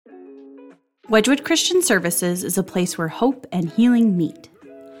Wedgwood Christian Services is a place where hope and healing meet.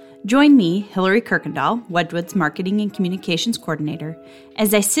 Join me, Hillary Kirkendall, Wedgwood's Marketing and Communications Coordinator,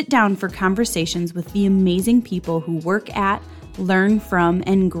 as I sit down for conversations with the amazing people who work at, learn from,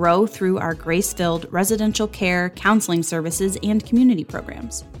 and grow through our grace-filled residential care, counseling services, and community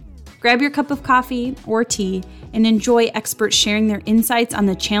programs. Grab your cup of coffee or tea and enjoy experts sharing their insights on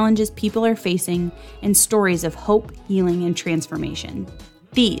the challenges people are facing and stories of hope, healing, and transformation.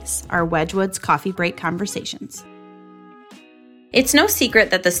 These are Wedgwood's Coffee Break Conversations. It's no secret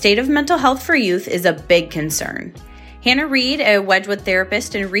that the state of mental health for youth is a big concern. Hannah Reed, a Wedgwood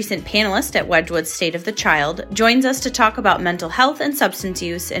therapist and recent panelist at Wedgwood's State of the Child, joins us to talk about mental health and substance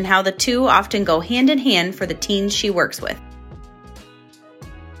use and how the two often go hand in hand for the teens she works with.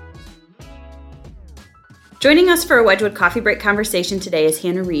 Joining us for a Wedgwood Coffee Break conversation today is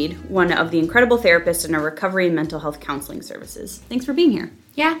Hannah Reed, one of the incredible therapists in our recovery and mental health counseling services. Thanks for being here.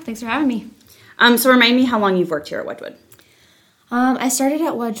 Yeah, thanks for having me. So remind me how long you've worked here at Wedgwood. I started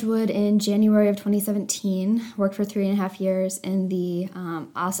at Wedgwood in January of 2017, worked for 3.5 years in the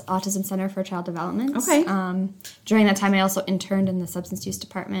Autism Center for Child Development. Okay. During that time, I also interned in the substance use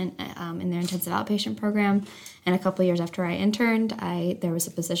department in their intensive outpatient program. And a couple of years after I interned, there was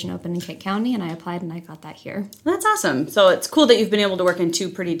a position open in Kent County, and I applied, and I got that here. That's awesome. So it's cool that you've been able to work in two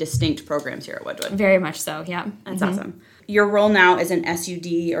pretty distinct programs here at Wedgwood. Very much so, yeah. That's awesome. Your role now is an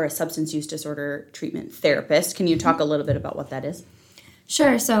SUD, or a substance use disorder treatment therapist. Can you talk a little bit about what that is?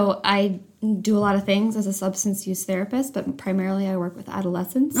 Sure. So I do a lot of things as a substance use therapist, but primarily I work with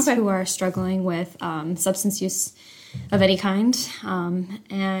adolescents who are struggling with substance use of any kind.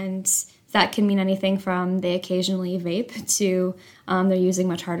 And that can mean anything from they occasionally vape to they're using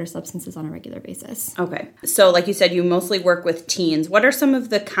much harder substances on a regular basis. Okay. So like you said, you mostly work with teens. What are some of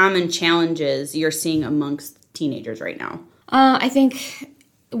the common challenges you're seeing amongst teenagers right now? I think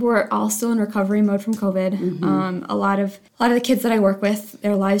we're all still in recovery mode from COVID. A lot of the kids that I work with,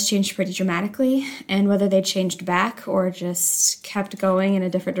 their lives changed pretty dramatically, and whether they changed back or just kept going in a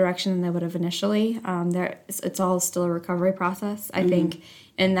different direction than they would have initially, it's all still a recovery process. I think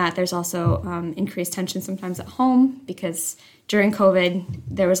in that there's also increased tension sometimes at home because during COVID,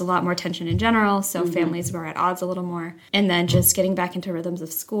 there was a lot more tension in general, so families were at odds a little more. And then just getting back into rhythms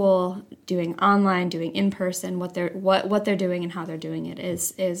of school, doing online, doing in-person, what they're doing and how they're doing it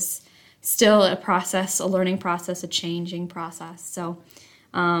is still a process, a learning process, a changing process. So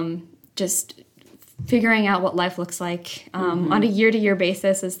just figuring out what life looks like on a year-to-year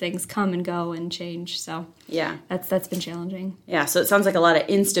basis as things come and go and change. So yeah, that's been challenging. Yeah, so it sounds like a lot of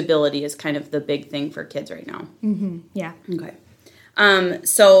instability is kind of the big thing for kids right now. Yeah. Okay.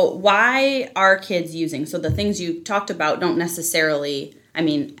 So why are kids using? So the things you talked about don't necessarily, I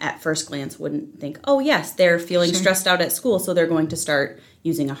mean, at first glance wouldn't think, oh yes, they're feeling stressed out at school, so they're going to start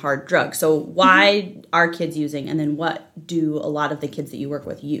using a hard drug. So why are kids using, and then what do a lot of the kids that you work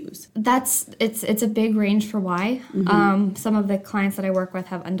with use? It's a big range for why. Some of the clients that I work with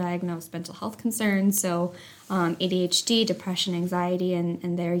have undiagnosed mental health concerns, so ADHD, depression, anxiety,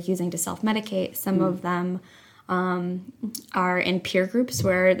 and they're using to self-medicate. Some of them are in peer groups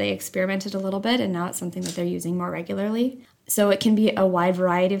where they experimented a little bit, and now it's something that they're using more regularly. So it can be a wide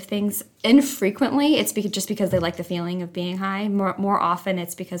variety of things. Infrequently, it's just because they like the feeling of being high. More often,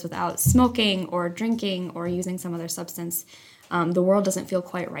 it's because without smoking or drinking or using some other substance, the world doesn't feel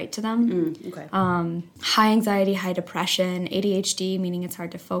quite right to them. High anxiety, high depression, ADHD, meaning it's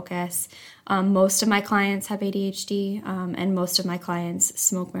hard to focus. Most of my clients have ADHD, and most of my clients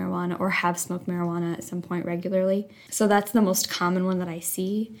smoke marijuana or have smoked marijuana at some point regularly. So that's the most common one that I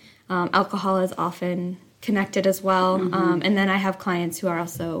see. Alcohol is often connected as well. And then I have clients who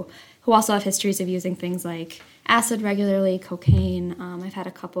also have histories of using things like acid regularly, cocaine. I've had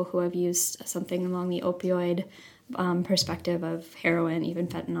a couple who have used something along the opioid perspective of heroin, even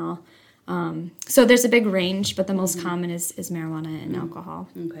fentanyl. So there's a big range, but the most common is marijuana and alcohol.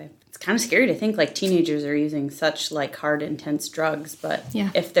 Okay. It's kind of scary to think like teenagers are using such like hard, intense drugs, but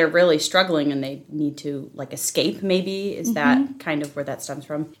if they're really struggling and they need to like escape, maybe, is that kind of where that stems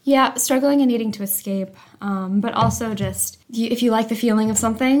from? Yeah, struggling and needing to escape, but also just if you like the feeling of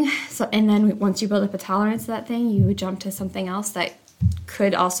something, and then once you build up a tolerance to that thing, you jump to something else that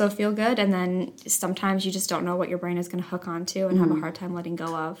could also feel good, and then sometimes you just don't know what your brain is going to hook onto and have a hard time letting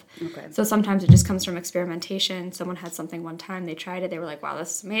go of. Okay. So sometimes it just comes from experimentation. Someone had something one time, they tried it, they were like, wow,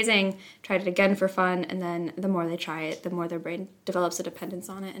 this is amazing, tried it again for fun, and then the more they try it, the more their brain develops a dependence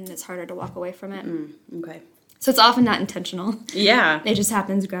on it, and it's harder to walk away from it. Okay. So it's often not intentional. Yeah. It just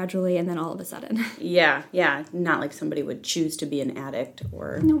happens gradually and then all of a sudden. Yeah. Not like somebody would choose to be an addict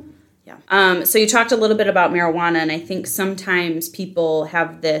or... Nope. Yeah. So you talked a little bit about marijuana, and I think sometimes people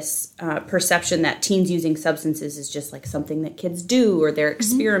have this perception that teens using substances is just like something that kids do or they're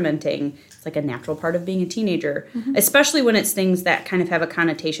experimenting. It's like a natural part of being a teenager, especially when it's things that kind of have a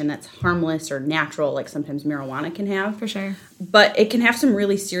connotation that's harmless or natural, like sometimes marijuana can have. For sure. But it can have some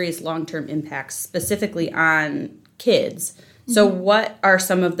really serious long-term impacts, specifically on kids. So what are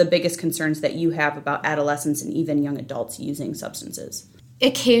some of the biggest concerns that you have about adolescents and even young adults using substances?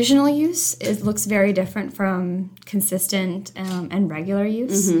 Occasional use looks very different from consistent and regular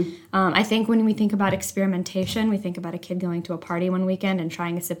use. I think when we think about experimentation, we think about a kid going to a party one weekend and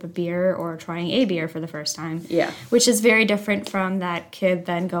trying a sip of beer or trying a beer for the first time. Yeah. Which is very different from that kid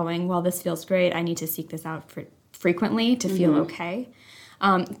then going, well, this feels great. I need to seek this out frequently to feel okay.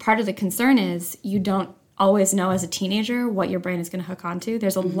 Part of the concern is you don't always know as a teenager what your brain is going to hook onto.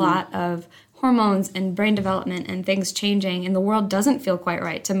 There's a lot of hormones and brain development and things changing, and the world doesn't feel quite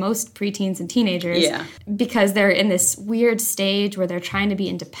right to most preteens and teenagers because they're in this weird stage where they're trying to be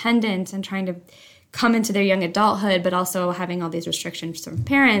independent and trying to come into their young adulthood, but also having all these restrictions from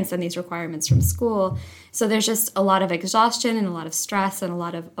parents and these requirements from school. So there's just a lot of exhaustion and a lot of stress and a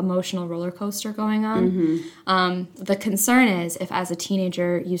lot of emotional roller coaster going on. The concern is if as a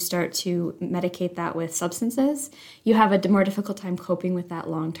teenager you start to medicate that with substances, you have a more difficult time coping with that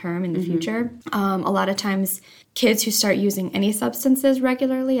long term in the future. A lot of times kids who start using any substances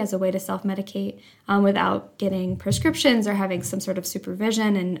regularly as a way to self-medicate without getting prescriptions or having some sort of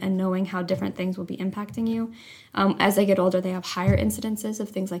supervision and knowing how different things will be impacting you, as they get older, they have higher incidences of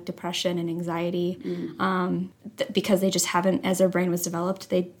things like depression and anxiety because they just haven't, as their brain was developed,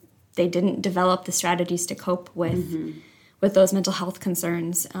 they didn't develop the strategies to cope with those mental health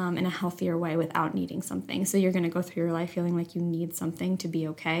concerns in a healthier way without needing something. So you're going to go through your life feeling like you need something to be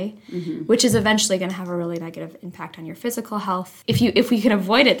okay, which is eventually going to have a really negative impact on your physical health. If we can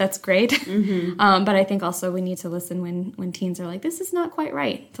avoid it, that's great. But I think also we need to listen when teens are like, this is not quite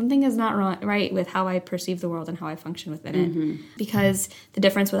right. Something is not right with how I perceive the world and how I function within it. Because the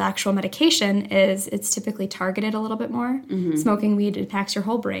difference with actual medication is it's typically targeted a little bit more. Smoking weed impacts your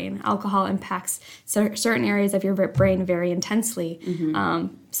whole brain. Alcohol impacts certain areas of your brain very intensely.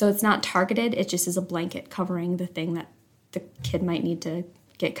 So it's not targeted, it just is a blanket covering the thing that the kid might need to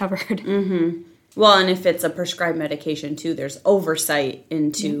get covered. Well, and if it's a prescribed medication too, there's oversight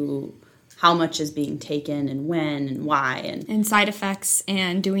into how much is being taken and when and why. And side effects,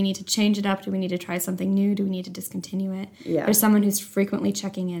 and do we need to change it up? Do we need to try something new? Do we need to discontinue it? Yeah. There's someone who's frequently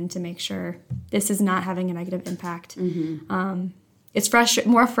checking in to make sure this is not having a negative impact. It's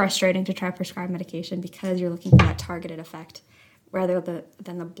more frustrating to try prescribed medication because you're looking for that targeted effect rather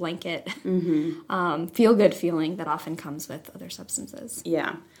than the blanket feel-good feeling that often comes with other substances.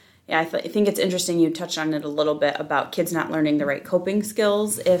 Yeah, I think it's interesting you touched on it a little bit about kids not learning the right coping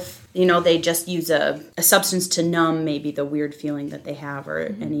skills if, they just use a substance to numb maybe the weird feeling that they have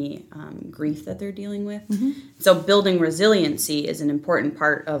or any grief that they're dealing with. So building resiliency is an important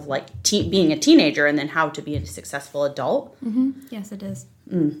part of like being a teenager and then how to be a successful adult. Yes, it is.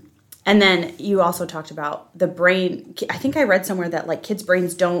 And then you also talked about the brain. I think I read somewhere that like kids'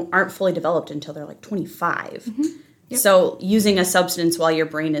 brains aren't fully developed until they're like 25. Yep. So using a substance while your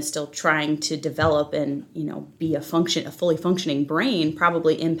brain is still trying to develop and, be a fully functioning brain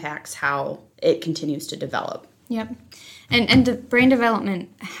probably impacts how it continues to develop. Yep. And the brain development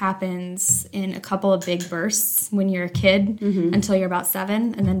happens in a couple of big bursts when you're a kid until you're about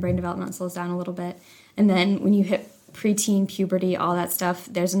 7, and then brain development slows down a little bit. And then when you hit preteen, puberty, all that stuff,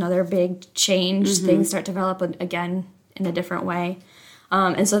 there's another big change. Things start to develop again in a different way.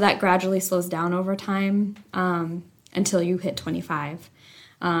 And so that gradually slows down over time until you hit 25,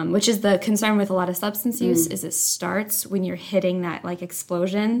 which is the concern with a lot of substance use is it starts when you're hitting that like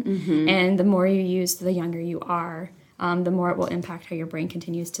explosion. And the more you use, the younger you are, the more it will impact how your brain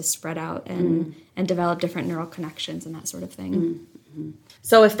continues to spread out and develop different neural connections and that sort of thing.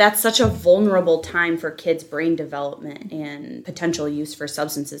 So if that's such a vulnerable time for kids' brain development and potential use for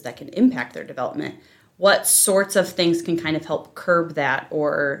substances that can impact their development, what sorts of things can kind of help curb that,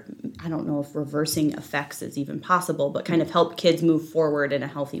 or I don't know if reversing effects is even possible, but kind of help kids move forward in a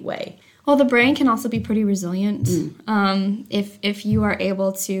healthy way? Well, the brain can also be pretty resilient. If you are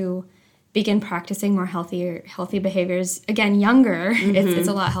able to begin practicing more healthy behaviors, again, younger, it's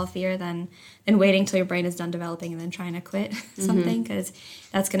a lot healthier than waiting till your brain is done developing and then trying to quit something, because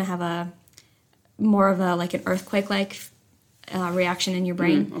that's going to have more of an earthquake-like reaction in your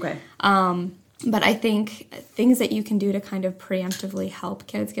brain. But I think things that you can do to kind of preemptively help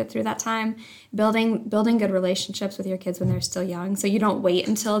kids get through that time, building good relationships with your kids when they're still young. So you don't wait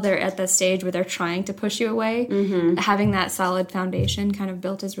until they're at the stage where they're trying to push you away. Having that solid foundation kind of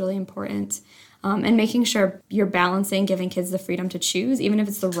built is really important. And making sure you're balancing giving kids the freedom to choose, even if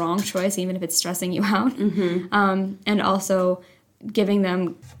it's the wrong choice, even if it's stressing you out. And also giving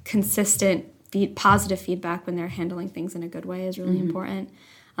them consistent positive feedback when they're handling things in a good way is really important.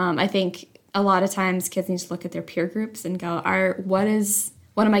 I think a lot of times kids need to look at their peer groups and go,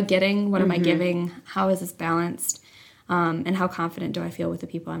 what am I getting? What am I giving? How is this balanced? And how confident do I feel with the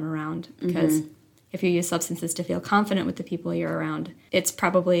people I'm around? Because if you use substances to feel confident with the people you're around, it's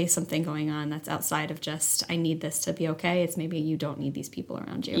probably something going on that's outside of just, I need this to be okay. It's maybe you don't need these people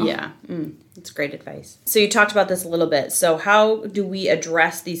around you. Yeah, that's great advice. So you talked about this a little bit. So how do we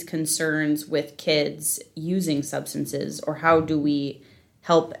address these concerns with kids using substances, or how do we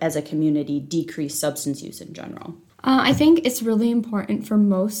help as a community decrease substance use in general? I think it's really important for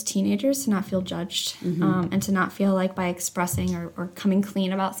most teenagers to not feel judged and to not feel like by expressing or coming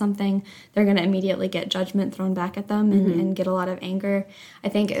clean about something, they're going to immediately get judgment thrown back at them and get a lot of anger. I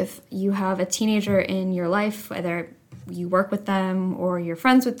think if you have a teenager in your life, whether you work with them or you're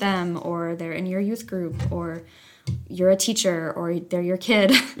friends with them or they're in your youth group or you're a teacher or they're your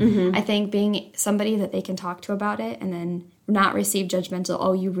kid, I think being somebody that they can talk to about it and then not receive judgmental,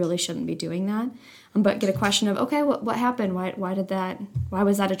 oh, you really shouldn't be doing that, but get a question of, okay, what happened? Why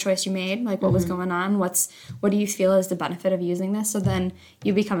was that a choice you made? Like, what was going on? What do you feel is the benefit of using this? So then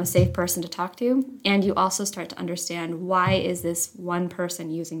you become a safe person to talk to, and you also start to understand, why is this one person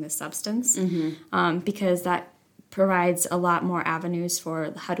using this substance? Because that provides a lot more avenues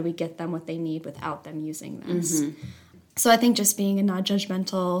for how do we get them what they need without them using this. So I think just being a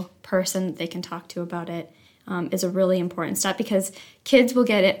non-judgmental person that they can talk to about it is a really important step, because kids will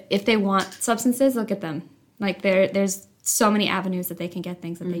get it. If they want substances, they'll get them. Like there's so many avenues that they can get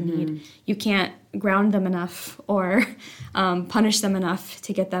things that they need. You can't ground them enough or punish them enough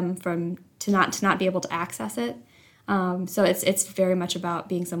to get them to not be able to access it. So it's very much about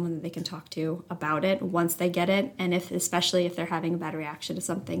being someone that they can talk to about it once they get it, and especially if they're having a bad reaction to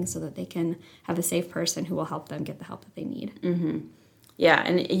something, so that they can have a safe person who will help them get the help that they need. Yeah,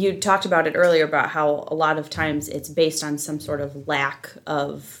 and you talked about it earlier about how a lot of times it's based on some sort of lack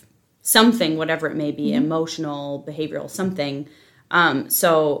of something, whatever it may be, emotional, behavioral, something.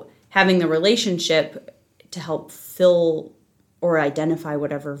 So having the relationship to help fill or identify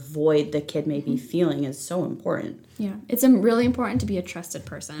whatever void the kid may be feeling is so important. Yeah, it's really important to be a trusted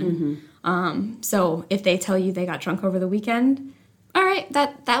person. So if they tell you they got drunk over the weekend, all right,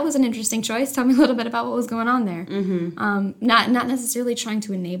 that was an interesting choice. Tell me a little bit about what was going on there. Not necessarily trying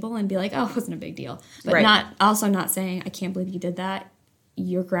to enable and be like, oh, it wasn't a big deal. But not saying, I can't believe you did that.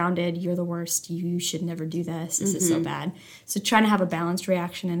 You're grounded. You're the worst. You should never do this. This is so bad. So trying to have a balanced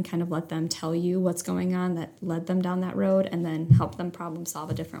reaction and kind of let them tell you what's going on that led them down that road, and then help them problem solve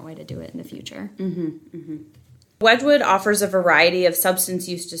a different way to do it in the future. Wedgwood offers a variety of substance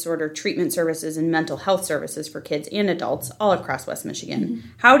use disorder treatment services and mental health services for kids and adults all across West Michigan.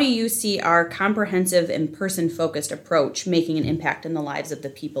 How do you see our comprehensive and person-focused approach making an impact in the lives of the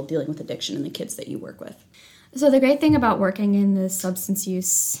people dealing with addiction and the kids that you work with? So the great thing about working in the substance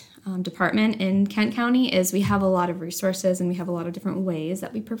use department in Kent County is we have a lot of resources and we have a lot of different ways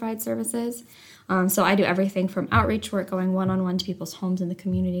that we provide services. So I do everything from outreach work, going one-on-one to people's homes in the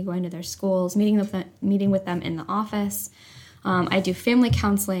community, going to their schools, meeting with them in the office. I do family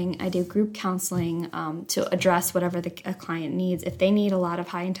counseling. I do group counseling to address whatever a client needs. If they need a lot of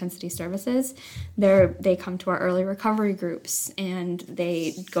high-intensity services, they come to our early recovery groups, and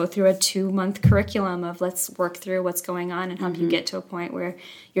they go through a 2-month curriculum of let's work through what's going on and help you get to a point where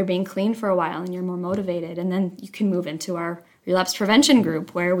you're being clean for a while and you're more motivated. And then you can move into our relapse prevention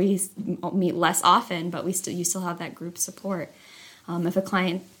group, where we meet less often, but you still have that group support. If a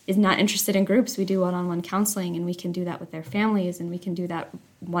client is not interested in groups, we do one-on-one counseling, and we can do that with their families, and we can do that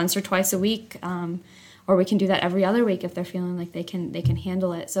once or twice a week, or we can do that every other week if they're feeling like they can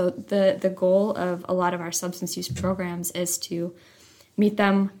handle it. So the goal of a lot of our substance use programs is to meet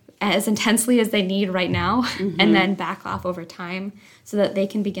them as intensely as they need right now, and then back off over time so that they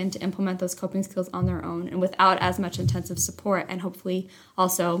can begin to implement those coping skills on their own and without as much intensive support, and hopefully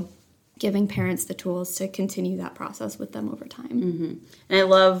also giving parents the tools to continue that process with them over time. And I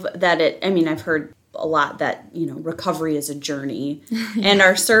love that I've heard a lot that, recovery is a journey, and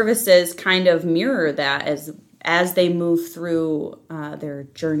our services kind of mirror that as they move through their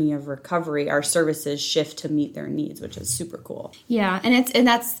journey of recovery. Our services shift to meet their needs, which is super cool. Yeah, and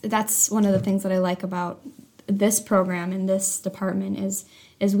that's one of the things that I like about this program in this department is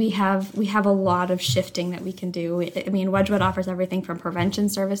we have a lot of shifting that we can do. I mean, Wedgwood offers everything from prevention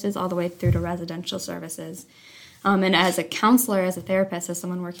services all the way through to residential services. And as a counselor, as a therapist, as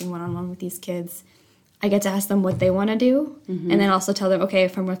someone working one-on-one with these kids, I get to ask them what they want to do, and then also tell them, okay,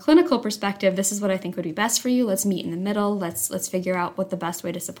 from a clinical perspective, this is what I think would be best for you. Let's meet in the middle. Let's figure out what the best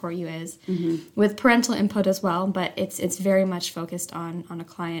way to support you is, with parental input as well. But it's very much focused on a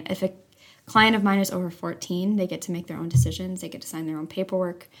client. If a client of mine is over 14, they get to make their own decisions. They get to sign their own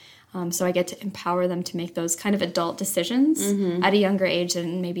paperwork. So I get to empower them to make those kind of adult decisions at a younger age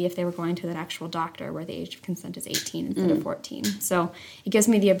than maybe if they were going to an actual doctor where the age of consent is 18 instead of 14. So it gives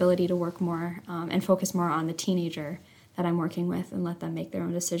me the ability to work more and focus more on the teenager that I'm working with and let them make their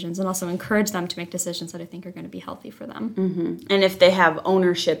own decisions, and also encourage them to make decisions that I think are going to be healthy for them. And if they have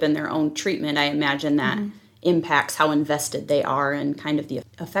ownership in their own treatment, I imagine that impacts how invested they are and kind of the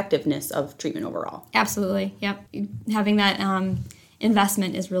effectiveness of treatment overall. Absolutely. Yep. Having that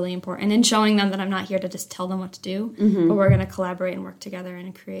investment is really important, and showing them that I'm not here to just tell them what to do, but we're going to collaborate and work together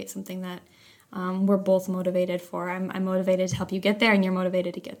and create something that we're both motivated for. I'm motivated to help you get there, and you're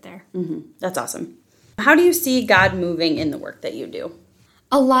motivated to get there. That's awesome. How do you see God moving in the work that you do?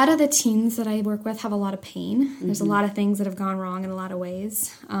 A lot of the teens that I work with have a lot of pain. There's a lot of things that have gone wrong in a lot of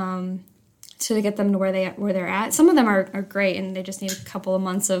ways. To get them to where they're at. Some of them are great, and they just need a couple of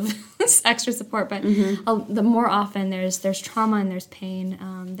months of extra support. But the more often there's trauma and there's pain,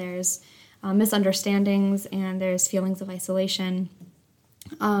 there's misunderstandings, and there's feelings of isolation.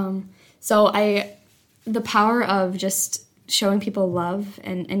 So the power of just showing people love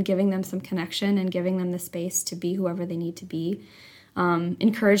and giving them some connection and giving them the space to be whoever they need to be,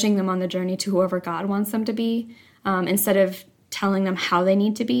 encouraging them on the journey to whoever God wants them to be, instead of telling them how they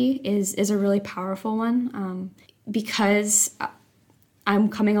need to be is a really powerful one, because I'm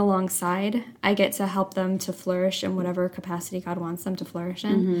coming alongside. I get to help them to flourish in whatever capacity God wants them to flourish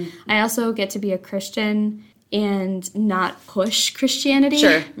in. I also get to be a Christian and not push Christianity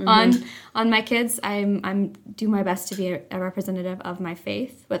on my kids. I'm do my best to be a representative of my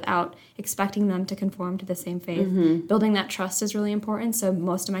faith without expecting them to conform to the same faith. Building that trust is really important. So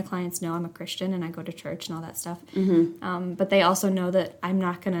most of my clients know I'm a Christian and I go to church and all that stuff. But they also know that I'm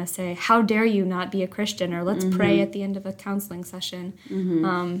not going to say, how dare you not be a Christian, or let's pray at the end of a counseling session.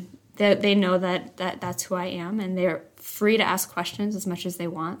 They know that that's who I am, and they're free to ask questions as much as they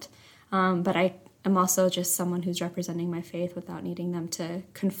want. But I'm also just someone who's representing my faith without needing them to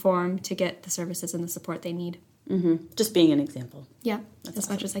conform to get the services and the support they need. Just being an example. Yeah, that's as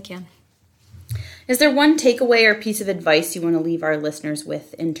much as I can. Is there one takeaway or piece of advice you want to leave our listeners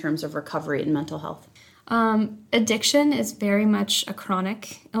with in terms of recovery and mental health? Addiction is very much a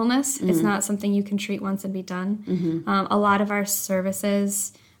chronic illness. It's not something you can treat once and be done. A lot of our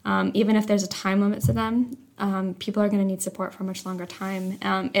services, even if there's a time limit to them, people are going to need support for a much longer time.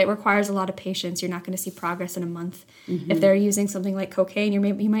 It requires a lot of patience. You're not going to see progress in a month. If they're using something like cocaine,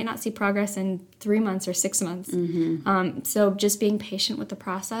 you might not see progress in 3 months or 6 months. So just being patient with the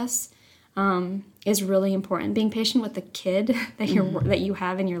process is really important. Being patient with the kid that you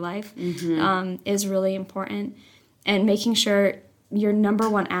have in your life is really important, and making sure your number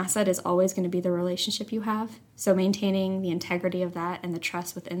one asset is always going to be the relationship you have. So maintaining the integrity of that and the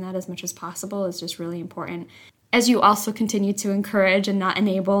trust within that as much as possible is just really important. As you also continue to encourage and not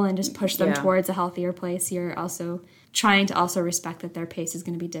enable and just push them towards a healthier place, you're also trying to also respect that their pace is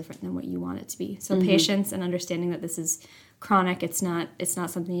going to be different than what you want it to be. So patience and understanding that this is chronic. It's not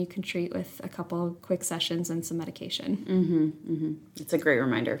something you can treat with a couple of quick sessions and some medication. It's a great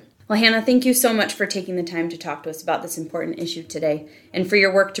reminder. Well, Hannah, thank you so much for taking the time to talk to us about this important issue today, and for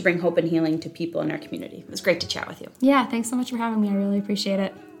your work to bring hope and healing to people in our community. It was great to chat with you. Yeah, thanks so much for having me. I really appreciate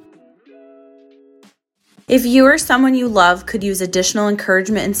it. If you or someone you love could use additional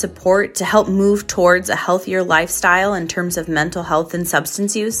encouragement and support to help move towards a healthier lifestyle in terms of mental health and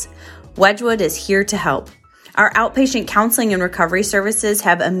substance use, Wedgwood is here to help. Our outpatient counseling and recovery services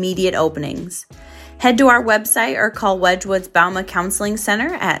have immediate openings. Head to our website or call Wedgwood's Bauma Counseling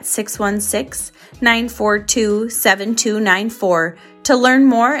Center at 616-942-7294 to learn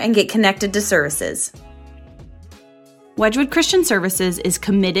more and get connected to services. Wedgwood Christian Services is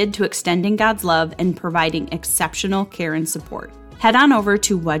committed to extending God's love and providing exceptional care and support. Head on over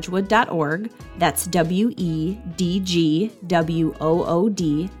to wedgwood.org, that's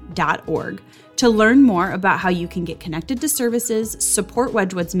WEDGWOOD.org, to learn more about how you can get connected to services, support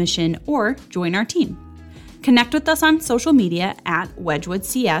Wedgwood's mission, or join our team. Connect with us on social media at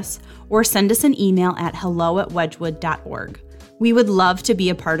WedgwoodCS, or send us an email at hello@wedgwood.org. We would love to be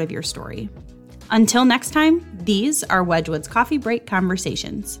a part of your story. Until next time, these are Wedgwood's Coffee Break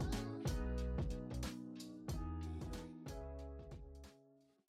Conversations.